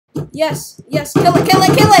Yes, yes, kill it, kill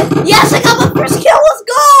it, kill it! Yes, I got my first kill, let's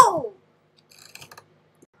go!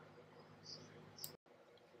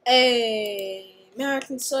 Hey,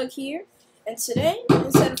 American Sug here, and today,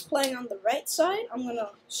 instead of playing on the right side, I'm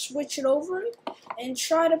gonna switch it over and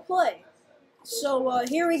try to play. So,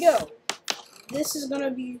 here we go. This is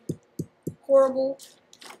gonna be horrible,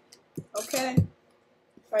 okay?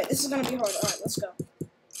 Alright, this is gonna be hard. Alright, let's go.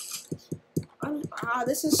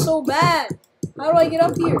 This is so bad. How do I get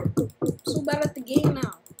up here? I'm so bad at the game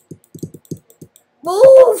now.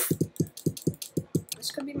 Move! This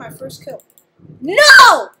could be my first kill.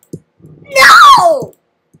 No! No!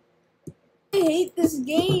 I hate this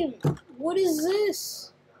game. What is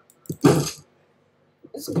this?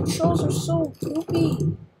 These controls are so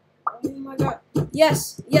poopy. Oh my god.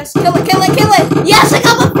 Yes, yes, kill it, kill it, kill it! Yes, I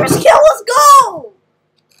got my first kill, let's go!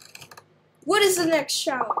 What is the next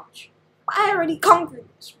challenge? I already conquered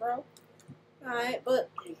this, bro. Alright, but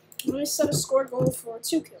let me set a score goal for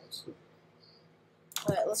 2 kills.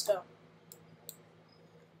 Alright, let's go.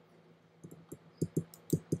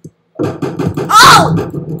 Oh!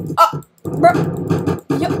 Bro.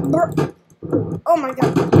 Yep, bro. Oh my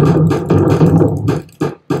god.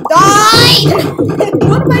 Die!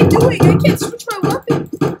 What am I doing? I can't switch my weapon.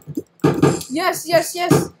 Yes, yes,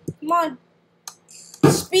 yes. Come on.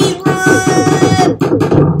 Speed run!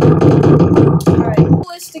 Alright, the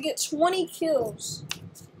goal is to get 20 kills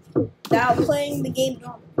without playing the game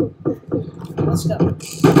normal. Let's go.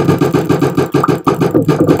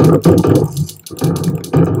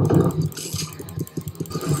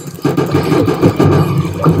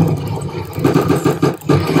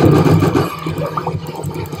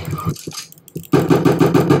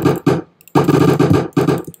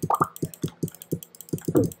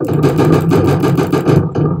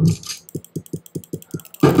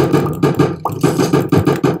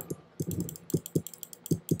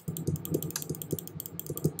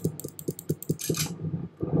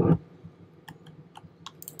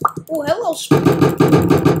 Oh, hello,